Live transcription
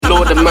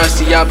Lord of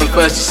mercy, I've been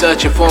thirsty,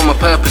 searching for my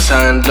purpose,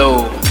 and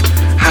low.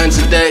 Hands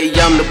are dirty,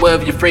 I'm not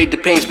worthy, afraid the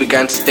pains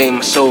began to stain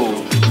my soul.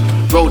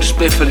 Roll the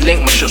spliff and link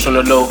my shots on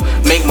the low.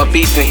 Make my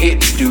beats and hit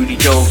the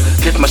studio.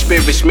 Lift my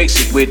spirits, mix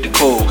it with the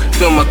cold.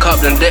 Fill my cup,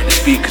 then let the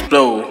speakers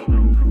blow.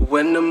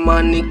 When the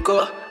money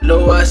got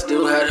low, I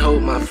still had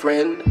hope, my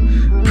friend.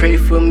 Pray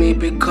for me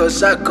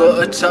because I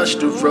gotta touch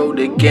the road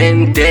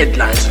again.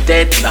 Deadlines,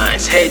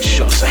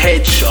 headshots,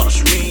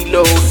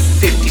 reload.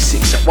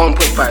 56 at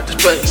 1.5 to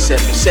 27,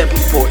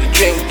 740,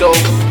 drink dope.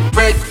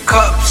 Red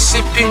cup,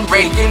 sipping,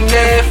 rating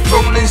there,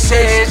 rolling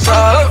Z's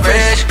up.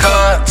 Fresh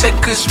cut,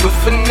 take us with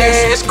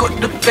finesse, got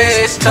the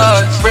best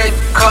touch. Red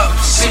cup,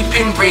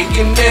 sipping,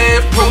 rating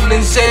there,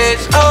 rolling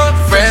Z's up.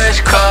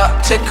 Fresh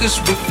cut, take us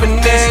with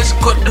finesse,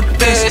 got the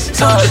best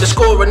touch. To the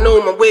score, I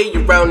know my way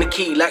around the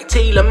key. Like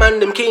Taylor, man,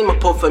 them came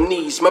up off them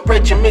knees. My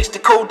brethren mixed the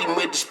codeine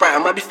with the Sprite. I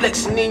might be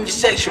flexing in your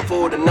section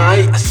for the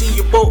night. I see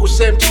your bottles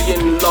empty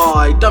and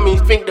lie.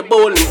 Dummies think they're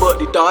bowling, but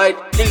they died.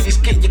 Ladies,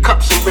 get your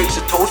cups and raise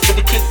a toast for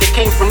the kid that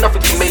came from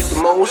nothing to make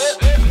the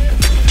most.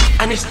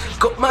 And it's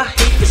got my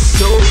haters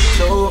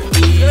so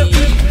weak,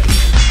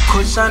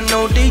 cause I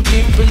know they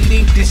didn't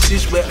believe this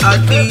is where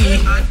I'd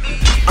be.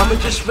 I'm a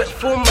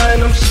disrespectful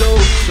man, I'm so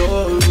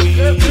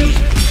sorry.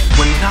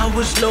 When I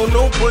was low,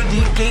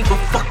 nobody gave a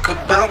fuck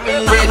about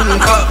me. Red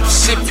cup,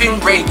 sipping,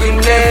 rating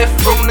there,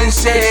 rolling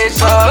Z's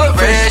up.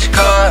 Fresh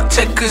cut,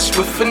 take us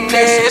with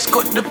finesse,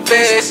 got the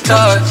best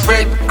touch.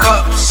 Red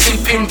cup,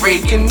 sipping,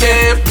 rating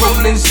there,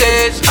 rolling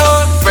Z's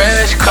up.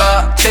 Fresh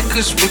cut, take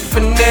us with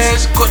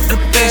finesse, got the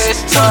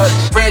best touch.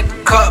 Red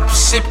cup,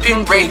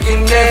 sipping,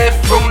 rating there,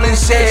 rolling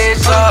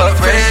Z's up.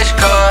 Fresh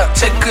cut,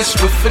 take us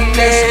with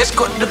finesse,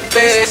 got the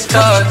best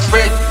touch.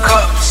 Red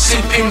cup,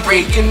 sipping,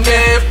 rating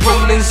there,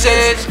 rolling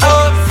Z's up.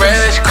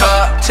 Fresh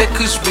cut,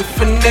 take us with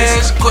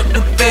finesse, got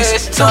the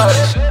best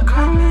touch.